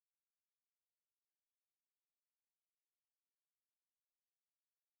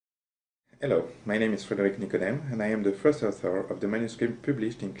Hello, my name is Frédéric Nicodème, and I am the first author of the manuscript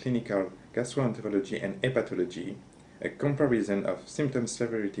published in Clinical Gastroenterology and Hepatology, a comparison of symptom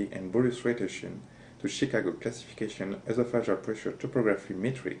severity and bolus retention to Chicago classification esophageal pressure topography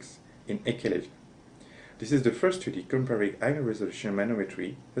metrics in achalasia. This is the first study comparing high-resolution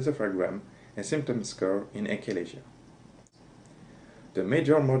manometry, esophagram, and symptom score in achalasia. The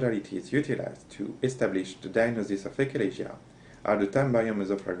major modalities utilized to establish the diagnosis of achalasia are the time biome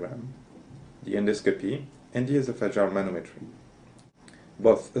esophagram, the endoscopy, and the esophageal manometry.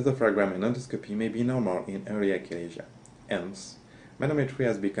 Both esophagram and endoscopy may be normal in early achalasia. Hence, manometry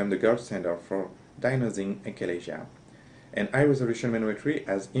has become the gold standard for diagnosing achalasia, and high-resolution manometry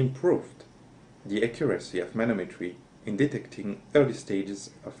has improved the accuracy of manometry in detecting early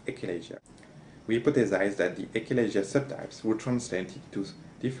stages of achalasia. We hypothesize that the achalasia subtypes would translate into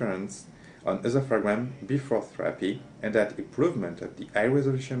difference on esophagram before therapy, and that improvement of the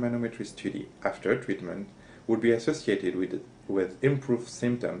high-resolution manometry study after treatment would be associated with improved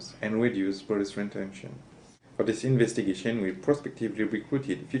symptoms and reduced bolus retention. For this investigation, we prospectively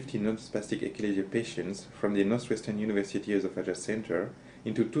recruited 15 non-spastic achalasia patients from the Northwestern University Esophageal Center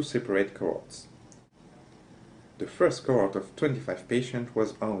into two separate cohorts. The first cohort of 25 patients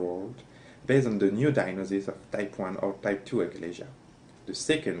was enrolled based on the new diagnosis of type 1 or type 2 achalasia. The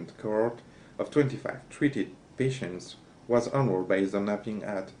second cohort of 25 treated patients was enrolled based on having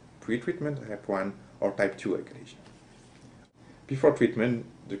had pre-treatment type 1 or type 2 achalasia. Before treatment,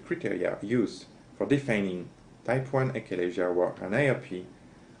 the criteria used for defining type 1 achalasia were an IRP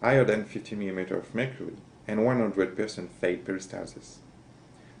higher than 50 mm of mercury and 100% failed peristalsis.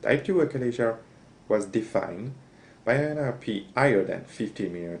 Type 2 achalasia was defined by an IRP higher than 50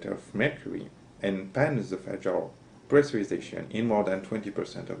 mm of mercury and panesophageal pressurization in more than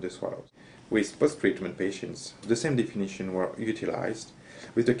 20% of the swallows. With post-treatment patients, the same definition were utilized,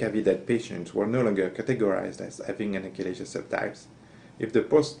 with the caveat that patients were no longer categorized as having an achalasia subtypes if the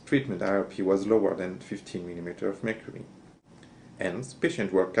post-treatment IRP was lower than 15 mm of mercury. Hence,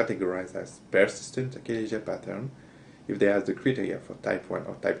 patients were categorized as persistent achalasia pattern if they had the criteria for type 1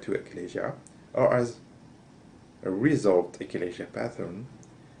 or type 2 achalasia, or as a resolved achalasia pattern,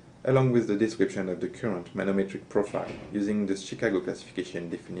 along with the description of the current manometric profile using the Chicago classification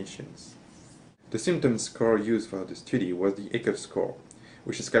definitions. The symptom score used for the study was the ECOF score,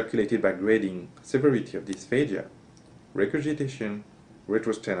 which is calculated by grading severity of dysphagia, regurgitation,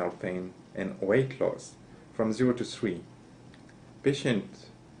 retrosternal pain, and weight loss from 0 to 3. Patients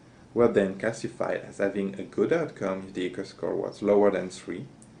were then classified as having a good outcome if the ECOF score was lower than 3,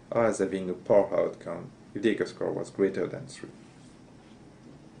 or as having a poor outcome if the ECOF score was greater than 3.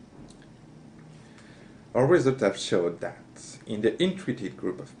 Our results have showed that in the untreated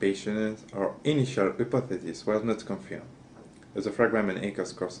group of patients, our initial hypothesis was not confirmed. Esophagram and ECOF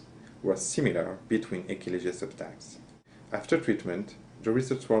scores were similar between achalasia subtypes. After treatment, the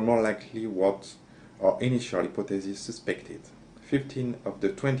results were more likely what our initial hypothesis suspected. 15 of the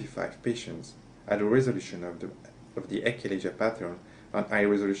 25 patients had a resolution of the achalasia pattern on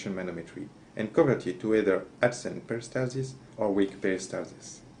high-resolution manometry and converted to either absent peristalsis or weak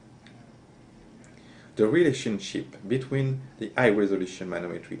peristalsis. The relationship between the high-resolution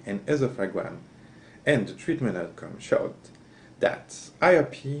manometry and esophagram and the treatment outcome showed that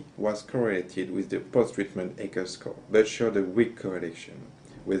IRP was correlated with the post-treatment ECOF score, but showed a weak correlation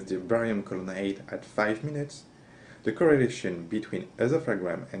with the barium colon 8 at 5 minutes. The correlation between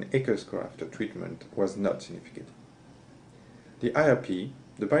esophagram and ECOF score after treatment was not significant. The IRP,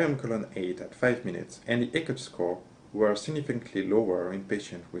 the barium colon 8 at 5 minutes, and the ECOF score were significantly lower in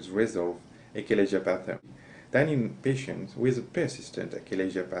patients with resolved achalasia pattern than in patients with a persistent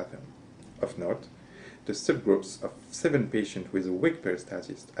achalasia pattern. Of note, the subgroups of 7 patients with a weak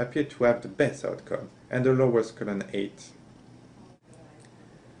peristalsis appear to have the best outcome and the lowest colon 8.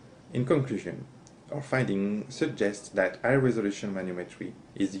 In conclusion, our finding suggests that high-resolution manometry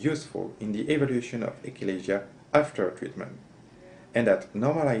is useful in the evaluation of achalasia after treatment, and that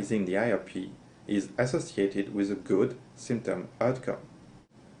normalizing the IRP is associated with a good symptom outcome.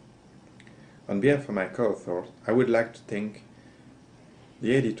 On behalf of my co-authors, I would like to thank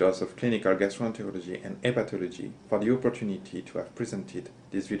the editors of Clinical Gastroenterology and Hepatology for the opportunity to have presented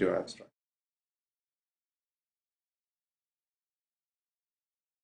this video abstract.